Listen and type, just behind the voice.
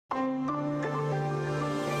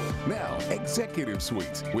Now, Executive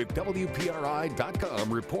Suites with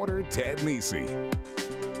WPRI.com reporter Ted Nisi.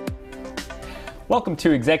 Welcome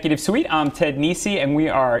to Executive Suite. I'm Ted Nisi, and we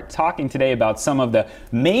are talking today about some of the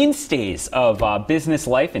mainstays of business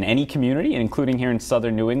life in any community, including here in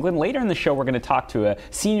southern New England. Later in the show, we're going to talk to a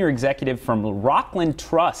senior executive from Rockland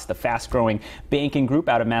Trust, the fast-growing banking group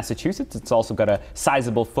out of Massachusetts. It's also got a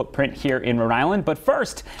sizable footprint here in Rhode Island. But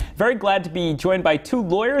first, very glad to be joined by two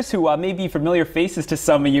lawyers who may be familiar faces to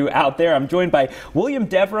some of you out there. I'm joined by William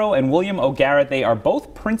Devereaux and William O'Gara. They are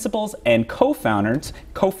both principals and co-founders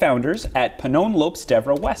at Pannone Lopes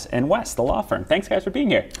Devereaux West, the law firm. Thanks, guys, for being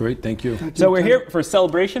here. Great, thank you. So we're here for a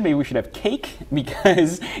celebration. Maybe we should have cake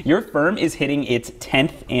because your firm is hitting its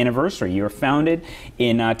 10th anniversary. You were founded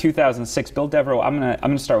in 2006. Bill Devereaux, I'm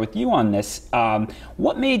gonna start with you on this.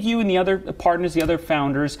 What made you and the other partners, the other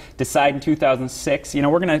founders, decide in 2006, we're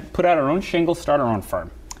going to put out our own shingle, start our own firm?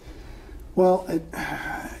 Well,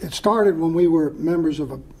 it started when we were members of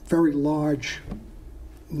a very large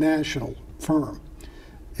national firm.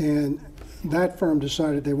 And that firm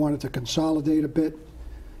decided they wanted to consolidate a bit,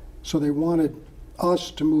 so they wanted us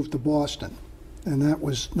to move to Boston, and that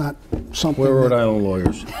was not something. We're Rhode Island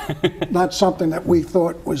lawyers. Not something that we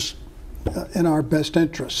thought was in our best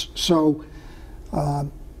interests. So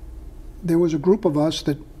there was a group of us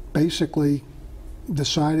that basically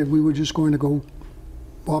decided we were just going to go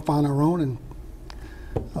off on our own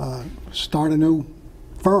and start a new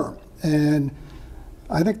firm. And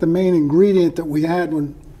I think the main ingredient that we had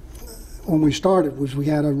when we started was we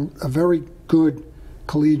had a very good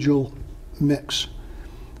collegial mix.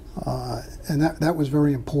 And that was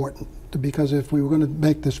very important, because if we were going to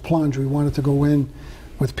make this plunge, we wanted to go in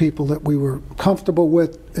with people that we were comfortable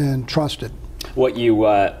with and trusted. What you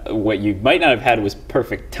might not have had was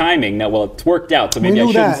perfect timing. Now, well, it's worked out, so maybe I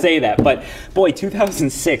shouldn't say that. But boy,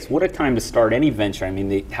 2006, what a time to start any venture. I mean,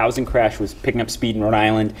 the housing crash was picking up speed in Rhode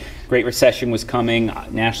Island. Great Recession was coming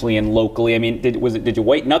nationally and locally. I mean, did you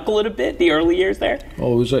white knuckle it a bit the early years there?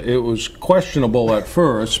 Oh, it was questionable at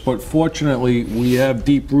first, but fortunately, we have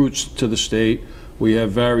deep roots to the state. We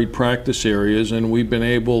have varied practice areas, and we've been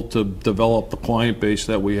able to develop the client base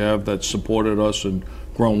that we have that supported us and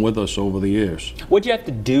grown with us over the years. What did you have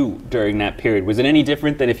to do during that period? Was it any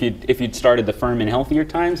different than if you'd started the firm in healthier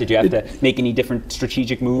times? Did you have to make any different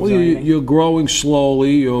strategic moves? Well, you're growing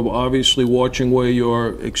slowly. You're obviously watching where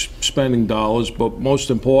you're spending dollars, but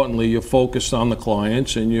most importantly, you're focused on the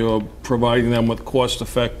clients and you're providing them with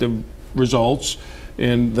cost-effective results.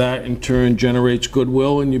 And that in turn generates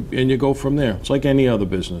goodwill, and you go from there. It's like any other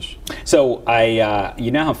business. So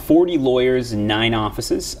you now have 40 lawyers in 9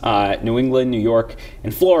 offices, New England, New York,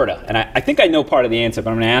 and Florida. And I think I know part of the answer, but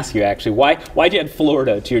I'm going to ask you actually, why'd you add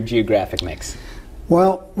Florida to your geographic mix?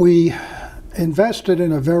 Well, we invested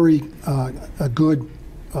in a very good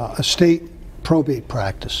estate probate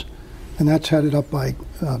practice, and that's headed up by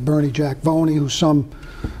Bernie Jack Voney, who some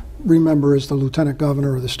remember as the Lieutenant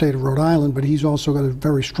Governor of the state of Rhode Island, but he's also got a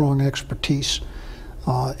very strong expertise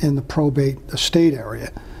in the probate estate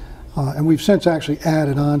area. And we've since actually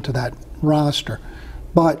added on to that roster.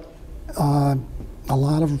 But a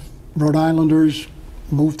lot of Rhode Islanders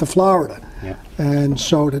moved to Florida. Yeah. And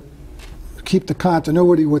so to keep the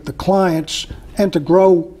continuity with the clients and to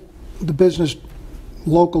grow the business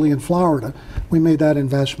locally in Florida, we made that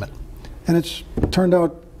investment. And it's turned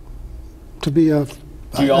out to be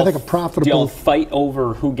I think a profitable. Do y'all fight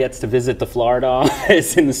over who gets to visit the Florida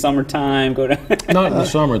office in the summertime? Not in the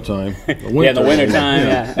summertime. Yeah, in the wintertime.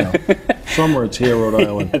 Yeah. Summer, it's here, Rhode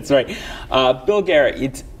Island. That's right. Bill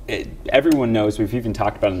Garrett, everyone knows, we've even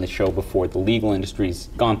talked about it in the show before, the legal industry's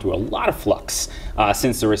gone through a lot of flux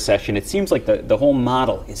since the recession. It seems like the whole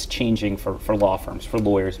model is changing for law firms, for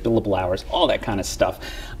lawyers, billable hours, all that kind of stuff.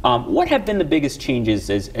 What have been the biggest changes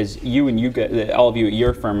as you and all of you at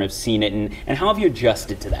your firm have seen it, and how have you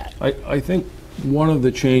adjusted to that? I think one of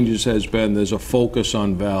the changes has been there's a focus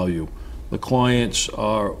on value. The clients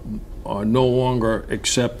are no longer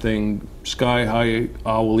accepting sky-high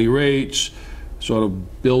hourly rates, sort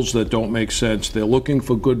of bills that don't make sense. They're looking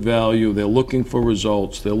for good value. They're looking for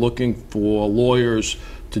results. They're looking for lawyers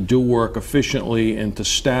to do work efficiently and to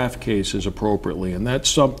staff cases appropriately. And that's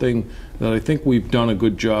something that I think we've done a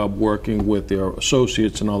good job working with their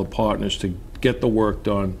associates and other partners to get the work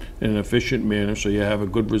done in an efficient manner so you have a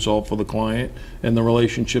good result for the client and the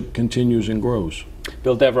relationship continues and grows.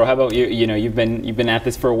 Bill Devereaux, how about you? You've been at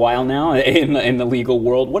this for a while now in the legal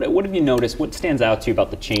world. What have you noticed? What stands out to you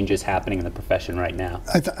about the changes happening in the profession right now?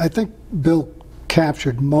 I think Bill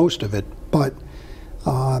captured most of it, but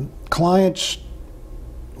clients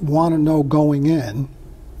want to know going in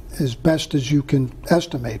as best as you can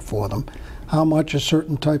estimate for them how much a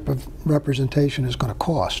certain type of representation is going to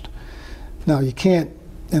cost. Now, you can't,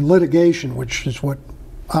 in litigation, which is what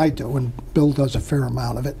I do, and Bill does a fair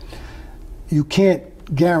amount of it, you can't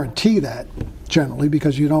guarantee that generally,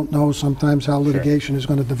 because you don't know sometimes how litigation is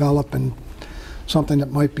going to develop, and something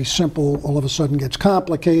that might be simple all of a sudden gets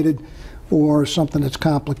complicated, or something that's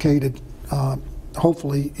complicated,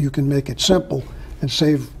 hopefully you can make it simple and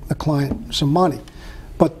save the client some money.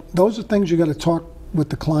 But those are things you got to talk with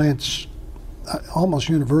the clients almost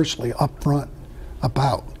universally up front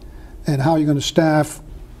about, and how you're going to staff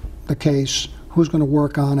the case, who's going to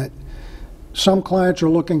work on it. Some clients are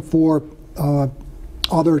looking for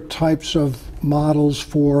other types of models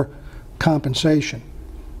for compensation,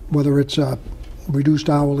 whether it's a reduced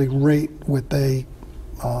hourly rate with a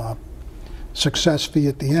success fee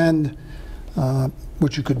at the end,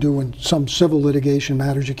 which you could do in some civil litigation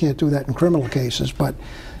matters. You can't do that in criminal cases, but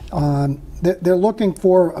they're looking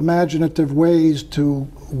for imaginative ways to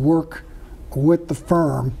work with the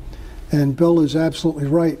firm. And Bill is absolutely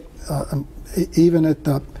right. Even at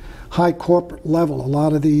the high corporate level, a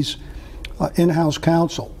lot of these in-house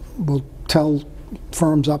counsel will tell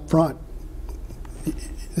firms up front,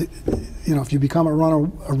 you know, if you become a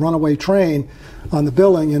runaway train on the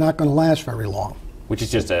billing, you're not going to last very long. Which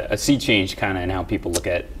is just a sea change kind of in how people look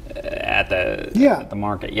at the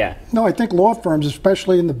market. Yeah. No, I think law firms,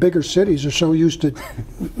 especially in the bigger cities, are so used to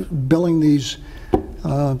billing these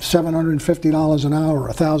 $750 an hour,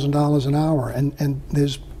 $1,000 an hour, and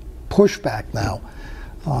there's pushback now,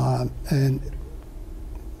 and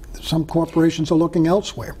some corporations are looking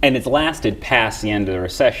elsewhere. And it's lasted past the end of the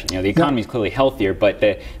recession. You know, the economy is clearly healthier, but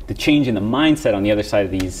the change in the mindset on the other side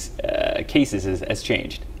of these cases has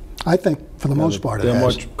changed. I think, for the most part, it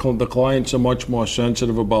has. The clients are much more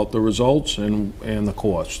sensitive about the results and the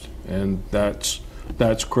cost, and that's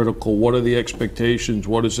critical. What are the expectations?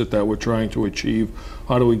 What is it that we're trying to achieve?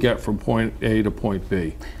 How do we get from point A to point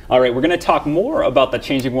B? All right, we're going to talk more about the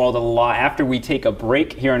changing world of the law after we take a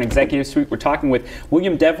break here on Executive Suite. We're talking with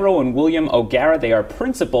William Devereaux and William O'Gara. They are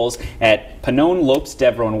principals at Pannone Lopes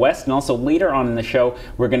Devereaux West. And also later on in the show,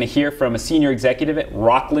 we're going to hear from a senior executive at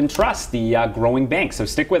Rockland Trust, the growing bank. So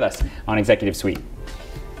stick with us on Executive Suite.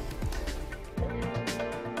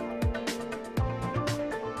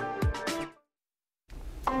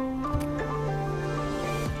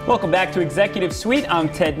 Welcome back to Executive Suite. I'm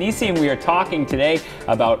Ted Nesi, and we are talking today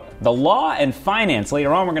about the law and finance.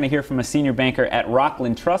 Later on, we're going to hear from a senior banker at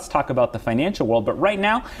Rockland Trust, talk about the financial world. But right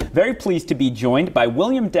now, very pleased to be joined by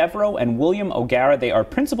William Devereaux and William O'Gara. They are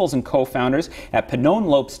principals and co-founders at Pannone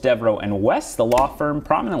Lopes Devereaux and West, the law firm,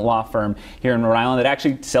 prominent law firm here in Rhode Island, that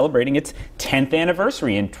actually celebrating its 10th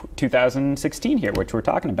anniversary in 2016 here, which we're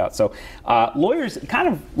talking about. So lawyers, kind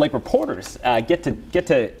of like reporters, get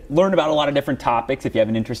to learn about a lot of different topics. If you have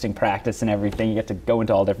an interesting practice and everything, you get to go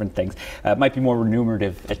into all different things. It might be more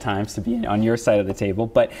remunerative at times to be on your side of the table,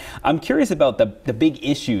 but I'm curious about the big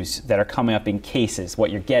issues that are coming up in cases, what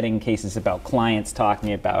you're getting cases about, clients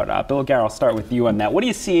talking about. Bill O'Gara, I'll start with you on that. What are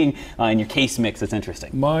you seeing in your case mix that's interesting?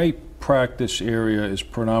 My practice area is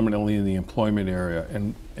predominantly in the employment area,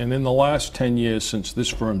 and in the last 10 years since this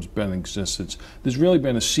firm's been in existence, there's really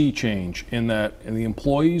been a sea change in that, and the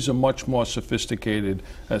employees are much more sophisticated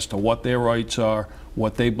as to what their rights are,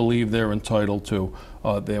 what they believe they're entitled to.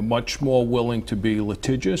 They're much more willing to be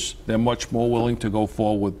litigious. They're much more willing to go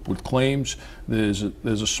forward with claims. There's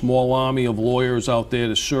a small army of lawyers out there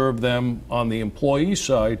to serve them on the employee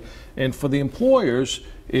side. And for the employers,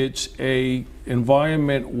 it's a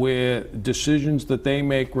environment where decisions that they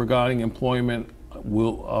make regarding employment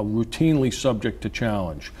will routinely subject to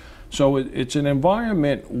challenge. So it's an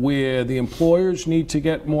environment where the employers need to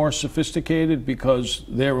get more sophisticated because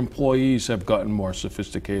their employees have gotten more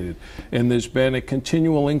sophisticated. And there's been a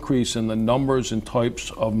continual increase in the numbers and types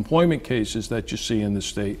of employment cases that you see in the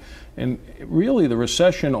state. And really, the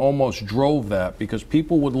recession almost drove that, because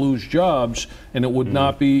people would lose jobs and it would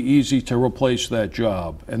not be easy to replace that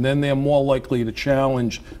job. And then they're more likely to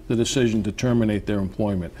challenge the decision to terminate their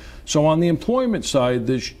employment. So on the employment side,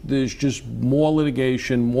 there's just more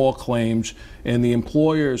litigation, more claims, and the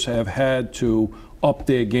employers have had to up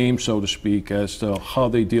their game, so to speak, as to how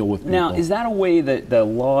they deal with people. Now, is that a way that the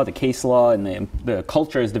law, the case law, and the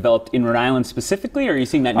culture has developed in Rhode Island specifically, or are you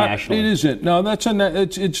seeing that nationally? It isn't. No,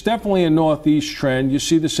 it's definitely a Northeast trend. You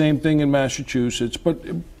see the same thing in Massachusetts, but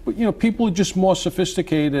But, people are just more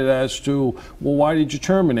sophisticated as to, well, why did you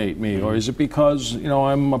terminate me? Or is it because,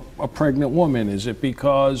 I'm a pregnant woman? Is it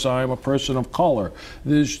because I'm a person of color?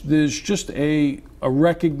 There's just a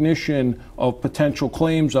recognition of potential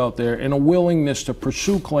claims out there and a willingness to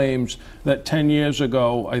pursue claims that 10 years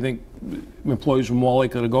ago, I think employees were more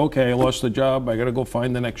likely to go, okay, I lost the job, I got to go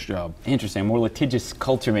find the next job. Interesting, more litigious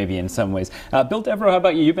culture maybe in some ways. Bill Devereaux, how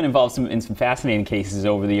about you? You've been involved in some fascinating cases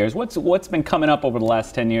over the years. What's been coming up over the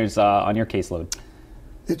last 10 years on your caseload?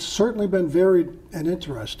 It's certainly been varied and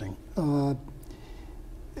interesting.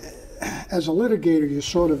 As a litigator, you're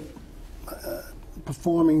sort of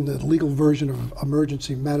performing the legal version of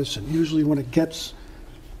emergency medicine. Usually when it gets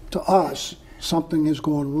to us, something is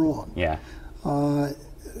going wrong. Yeah.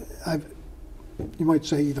 You might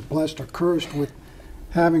say either blessed or cursed with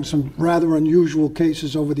having some rather unusual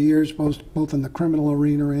cases over the years, both in the criminal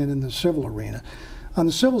arena and in the civil arena. On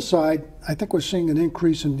the civil side, I think we're seeing an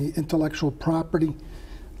increase in the intellectual property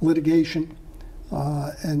litigation,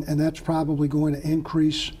 and that's probably going to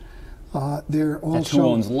increase. There also that's who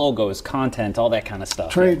owns logos, content, all that kind of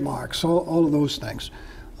stuff. Trademarks, all of those things.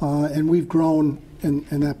 And we've grown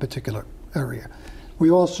in that particular area. We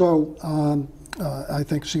also, I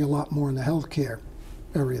think, see a lot more in the healthcare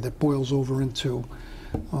area that boils over into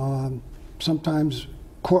sometimes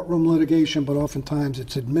courtroom litigation, but oftentimes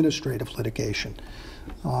it's administrative litigation.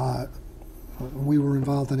 We were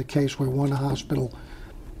involved in a case where one hospital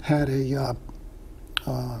had a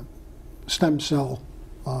stem cell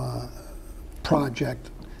project,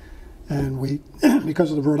 and we,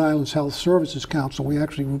 because of the Rhode Island's Health Services Council, we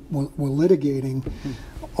actually were litigating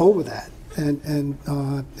over that, and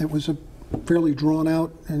it was a fairly drawn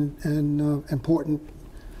out and important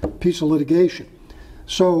piece of litigation.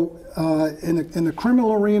 So in the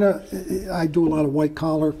criminal arena, I do a lot of white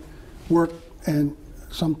collar work, and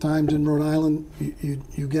sometimes in Rhode Island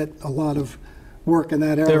you get a lot of work in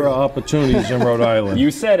that area. There are opportunities in Rhode Island.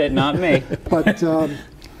 You said it, not me. But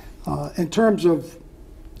in terms of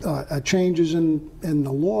changes in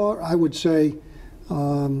the law, I would say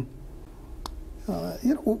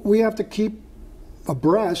we have to keep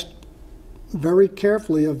abreast very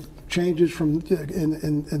carefully of changes from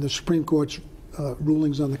in the Supreme Court's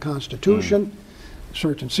rulings on the Constitution,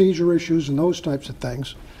 search and seizure issues, and those types of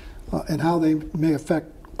things, and how they may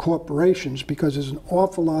affect corporations, because there's an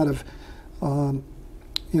awful lot of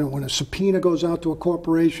when a subpoena goes out to a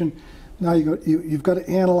corporation, now you've got to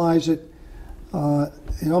analyze it.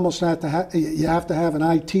 You almost have to have an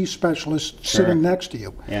IT specialist sitting next to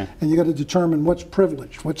you, and you got to determine what's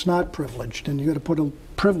privileged, what's not privileged, and you got to put a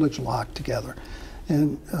privilege lock together.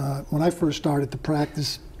 And when I first started to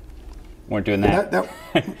practice, weren't doing that.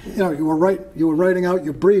 You were writing out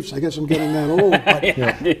your briefs. I guess I'm getting that old,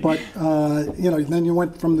 but then you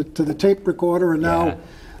went to the tape recorder, and now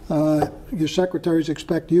your secretaries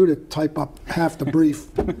expect you to type up half the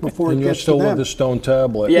brief before it gets to them. And you're still with the stone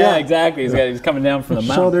tablet. Yeah, exactly. He's coming down from the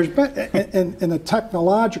mountain. So there's been, in the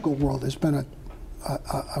technological world, there's been a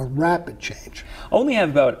rapid change. Only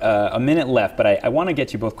have about a minute left, but I want to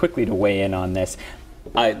get you both quickly to weigh in on this.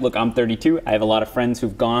 Look, I'm 32. I have a lot of friends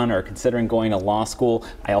who've gone or are considering going to law school.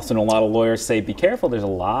 I also know a lot of lawyers say, be careful, there's a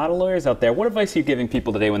lot of lawyers out there. What advice are you giving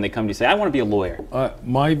people today when they come to you say, I want to be a lawyer?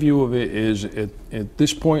 My view of it is, at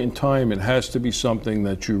this point in time, it has to be something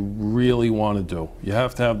that you really want to do. You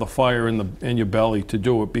have to have the fire in your belly to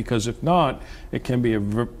do it, because if not, it can be a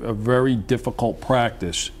very difficult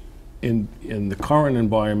practice in the current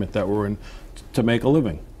environment that we're in to make a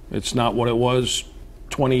living. It's not what it was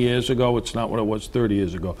 20 years ago, it's not what it was 30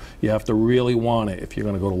 years ago. You have to really want it if you're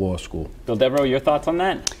going to go to law school. Bill Devereaux, your thoughts on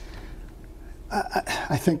that?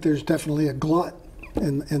 I think there's definitely a glut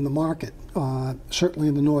in the market, certainly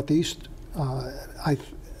in the Northeast.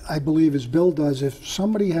 I believe, as Bill does, if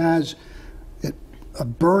somebody has a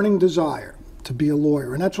burning desire to be a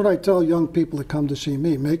lawyer, and that's what I tell young people that come to see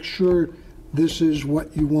me, make sure this is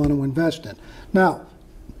what you want to invest in. Now,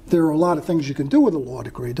 there are a lot of things you can do with a law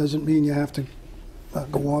degree. It doesn't mean you have to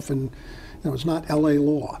go off and, it's not LA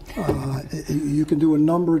law. You can do a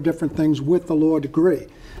number of different things with the law degree.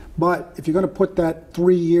 But if you're going to put that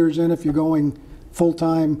 3 years in, if you're going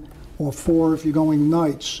full-time, or 4 if you're going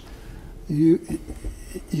nights, you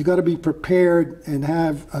got to be prepared and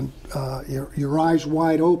have your eyes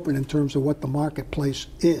wide open in terms of what the marketplace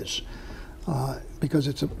is, because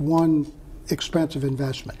it's one expensive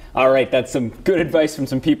investment. All right, that's some good advice from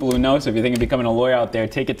some people who know. So if you're thinking of becoming a lawyer out there,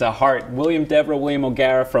 take it to heart. William Devereaux, William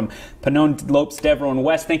O'Gara from Pannone Lopes Devereaux and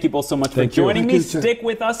West, thank you both so much for joining me. Stick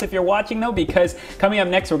with us if you're watching, though, because coming up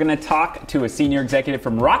next, we're going to talk to a senior executive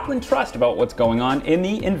from Rockland Trust about what's going on in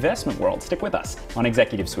the investment world. Stick with us on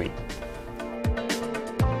Executive Suite.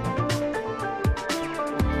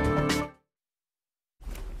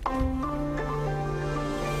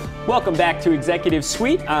 Welcome back to Executive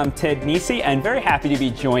Suite. I'm Ted Nesi, and very happy to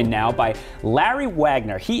be joined now by Larry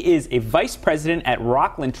Wagner. He is a vice president at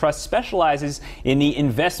Rockland Trust, specializes in the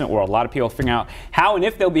investment world. A lot of people figuring out how and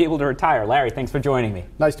if they'll be able to retire. Larry, thanks for joining me.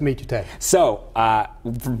 Nice to meet you, Ted. So,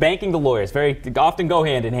 from banking to lawyers, very often go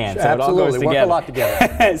hand in hand. So absolutely, it all goes together. Work a lot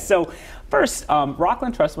together. So, first,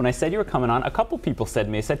 Rockland Trust, when I said you were coming on, a couple people said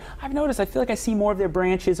to me, I've noticed, I feel like I see more of their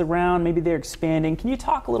branches around, maybe they're expanding. Can you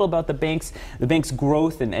talk a little about the bank's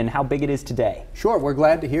growth and how big it is today? Sure, we're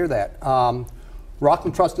glad to hear that.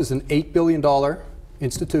 Rockland Trust is an $8 billion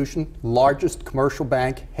institution, largest commercial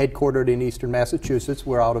bank headquartered in Eastern Massachusetts.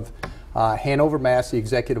 We're out of Hanover, Mass., the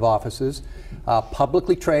executive offices.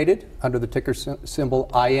 Publicly traded under the ticker symbol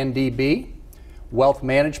INDB. Wealth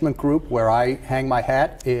Management Group, where I hang my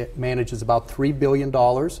hat, it manages about $3 billion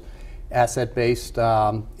asset-based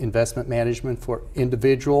investment management for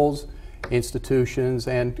individuals, institutions,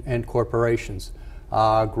 and corporations.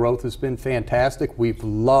 Growth has been fantastic. We've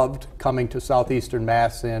loved coming to Southeastern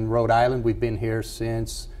Mass and Rhode Island. We've been here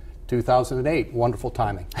since 2008. Wonderful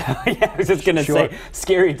timing. Yeah, I was just going to say,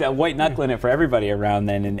 scary white knuckling it for everybody around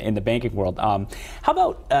then in the banking world. How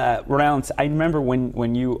about Rhode Island? I remember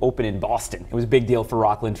when you opened in Boston. It was a big deal for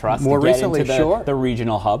Rockland Trust More to get recently, into the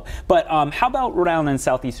regional hub. But how about Rhode Island and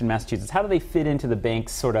Southeastern Massachusetts? How do they fit into the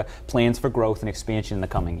bank's sort of plans for growth and expansion in the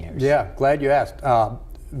coming years? Yeah, glad you asked.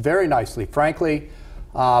 Very nicely. Frankly,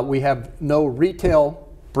 we have no retail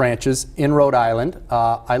branches in Rhode Island.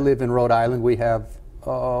 I live in Rhode Island. We have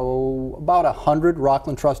about 100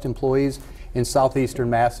 Rockland Trust employees in Southeastern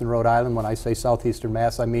Mass and Rhode Island. When I say Southeastern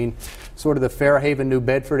Mass, I mean sort of the Fairhaven, New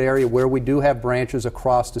Bedford area where we do have branches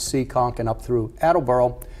across to Seekonk and up through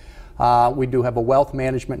Attleboro. We do have a wealth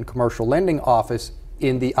management and commercial lending office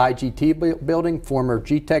in the IGT building, former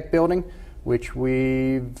GTech building,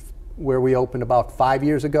 where we opened about 5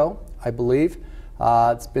 years ago, I believe.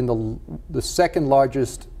 It's been the second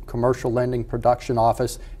largest commercial lending production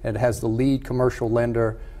office, and it has the lead commercial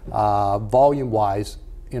lender volume-wise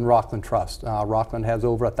in Rockland Trust. Rockland has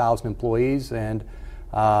over 1,000 employees and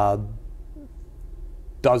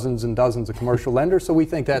dozens and dozens of commercial lenders, so we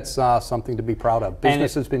think that's something to be proud of.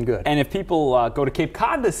 Business has been good. And if people go to Cape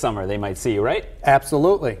Cod this summer, they might see you, right?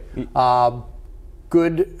 Absolutely.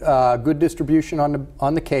 Good distribution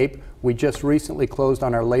on the Cape. We just recently closed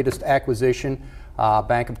on our latest acquisition,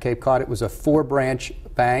 Bank of Cape Cod. It was a 4-branch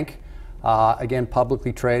bank, again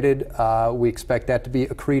publicly traded. We expect that to be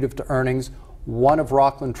accretive to earnings. One of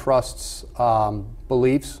Rockland Trust's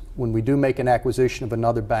beliefs when we do make an acquisition of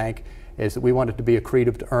another bank is that we want it to be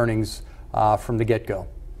accretive to earnings from the get-go.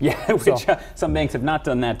 Yeah, which some banks have not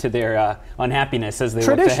done that to their unhappiness as they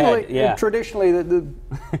look ahead. Yeah. Traditionally, the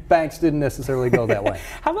banks didn't necessarily go that way.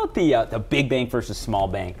 How about the big bank versus small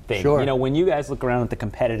bank thing? Sure. You know, when you guys look around at the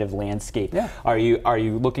competitive landscape, are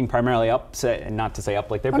you looking primarily up, not to say up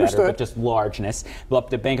like they're better, but just largeness, up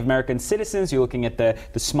to Bank of America and Citizens? You're looking at the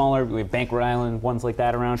smaller Bank Rhode Island, ones like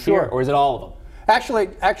that around here, or is it all of them?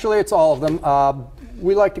 Actually, it's all of them.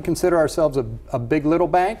 We like to consider ourselves a big little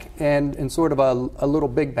bank and sort of a little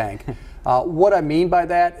big bank. What I mean by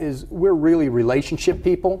that is we're really relationship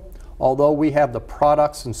people. Although we have the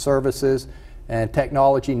products and services and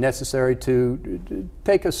technology necessary to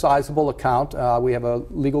take a sizable account. We have a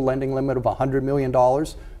legal lending limit of $100 million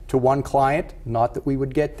to one client. Not that we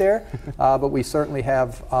would get there, but we certainly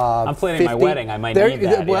have I'm planning my wedding. I might need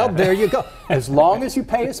that. Well, there you go. As long as you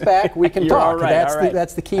pay us back, we can talk. All right,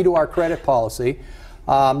 that's the key to our credit policy.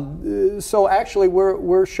 So actually,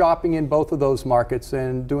 we're shopping in both of those markets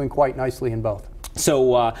and doing quite nicely in both.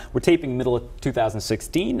 So we're taping middle of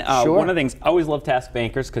 2016. Sure. One of the things I always love to ask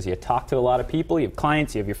bankers, because you talk to a lot of people, you have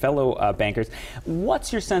clients, you have your fellow bankers.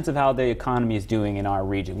 What's your sense of how the economy is doing in our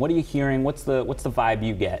region? What are you hearing? What's the vibe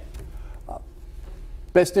you get?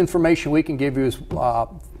 Best information we can give you is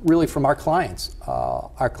really from our clients.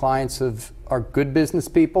 Our clients are good business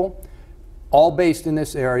people, all based in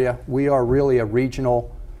this area. We are really a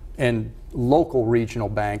regional and local regional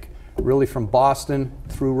bank, really from Boston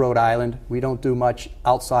through Rhode Island. We don't do much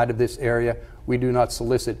outside of this area. We do not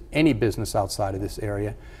solicit any business outside of this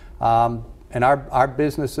area. And our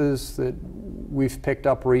businesses that we've picked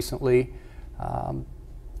up recently,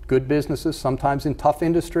 good businesses, sometimes in tough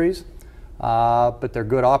industries, but they're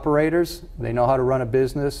good operators. They know how to run a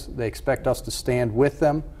business. They expect us to stand with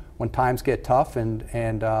them when times get tough, and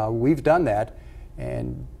we've done that,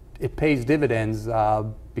 and it pays dividends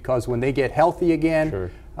because when they get healthy again,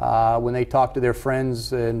 sure. When they talk to their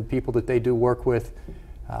friends and people that they do work with,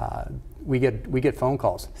 we get phone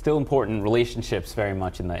calls. Still important relationships very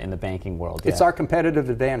much in the banking world. It's our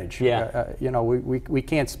competitive advantage. Yeah. You know, we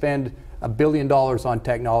can't spend $1 billion on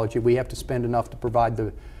technology. We have to spend enough to provide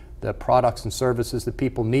the products and services that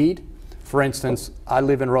people need. For instance, I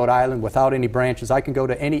live in Rhode Island without any branches. I can go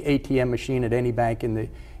to any ATM machine at any bank in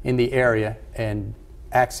the area and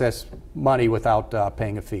access money without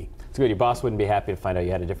paying a fee. It's good. Your boss wouldn't be happy to find out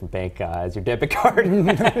you had a different bank as your debit card.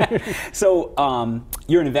 So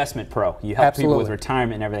you're an investment pro. You help people with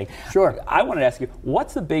retirement and everything. Sure. I wanted to ask you,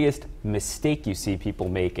 what's the biggest mistake you see people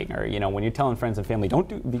making? Or, when you're telling friends and family,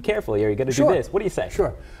 be careful here, you got to do this. What do you say?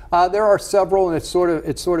 Sure. There are several, and it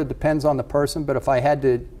sort of depends on the person. But if I had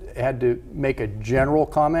to make a general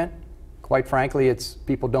comment, quite frankly, it's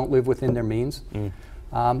people don't live within their means.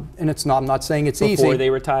 And I'm not saying it's easy. Before they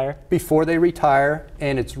retire? Before they retire,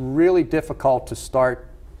 and it's really difficult to start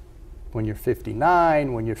when you're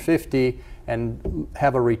 59, when you're 50, and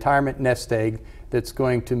have a retirement nest egg that's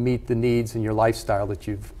going to meet the needs and your lifestyle that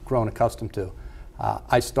you've grown accustomed to.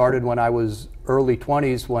 I started when I was early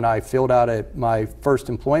 20s, when I filled out my first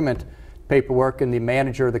employment paperwork, and the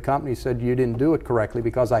manager of the company said you didn't do it correctly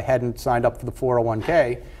because I hadn't signed up for the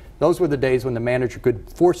 401k. Those were the days when the manager could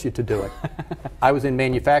force you to do it. I was in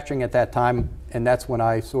manufacturing at that time, and that's when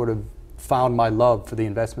I sort of found my love for the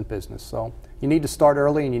investment business. So you need to start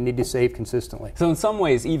early, and you need to save consistently. So in some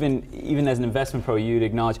ways, even as an investment pro, you'd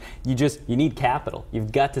acknowledge you need capital.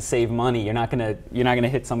 You've got to save money. You're not gonna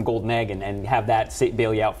hit some golden egg and have that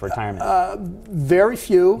bail you out for retirement. Very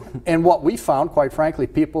few, and what we found, quite frankly,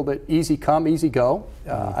 people that easy come, easy go.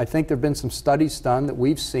 I think there've been some studies done that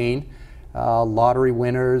we've seen. Lottery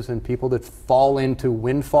winners and people that fall into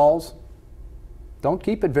windfalls don't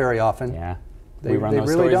keep it very often. Yeah, we run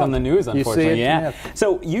those stories on the news, unfortunately. You see it? Yeah.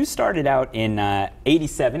 So you started out in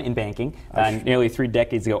 '87 in banking, nearly 3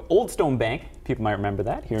 decades ago. Old Stone Bank, people might remember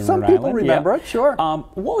that here in Rhode Island. Some people remember it, sure.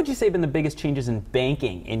 What would you say have been the biggest changes in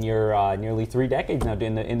banking in your nearly 3 decades now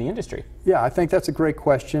in the industry? Yeah, I think that's a great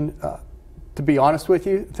question. To be honest with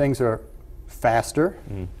you, things are faster.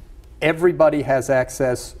 Everybody has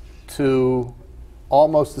access to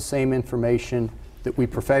almost the same information that we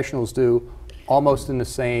professionals do, almost in the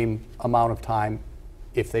same amount of time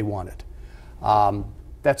if they want it.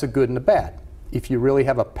 That's a good and a bad. If you really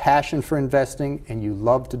have a passion for investing and you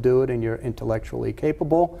love to do it and you're intellectually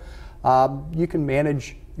capable, you can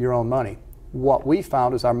manage your own money. What we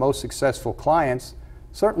found is our most successful clients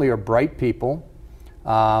certainly are bright people.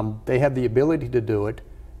 They have the ability to do it.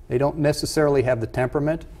 They don't necessarily have the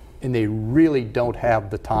temperament, and they really don't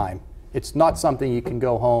have the time. It's not something you can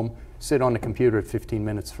go home, sit on the computer at 15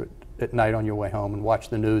 minutes at night on your way home and watch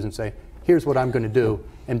the news and say, here's what I'm going to do,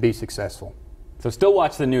 and be successful. So still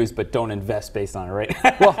watch the news, but don't invest based on it, right?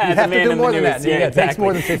 Well, you have to do more than that. Yeah, exactly. It takes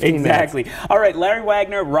more than 15 minutes. Exactly. All right, Larry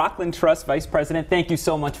Wagner, Rockland Trust Vice President, thank you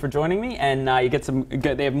so much for joining me. And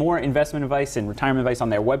they have more investment advice and retirement advice on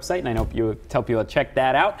their website, and I know you tell people to check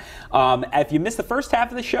that out. If you missed the first half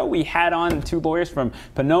of the show, we had on 2 lawyers from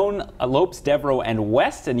Pannone Lopes Devereaux and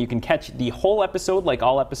West, and you can catch the whole episode, like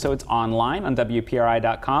all episodes, online on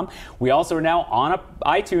WPRI.com. We also are now on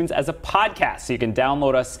iTunes as a podcast, so you can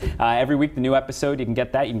download us every week, the new episode. You can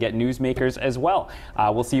get that. You can get Newsmakers as well.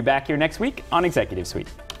 We'll see you back here next week on Executive Suite.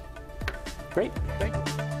 Great. Thank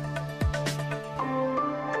you.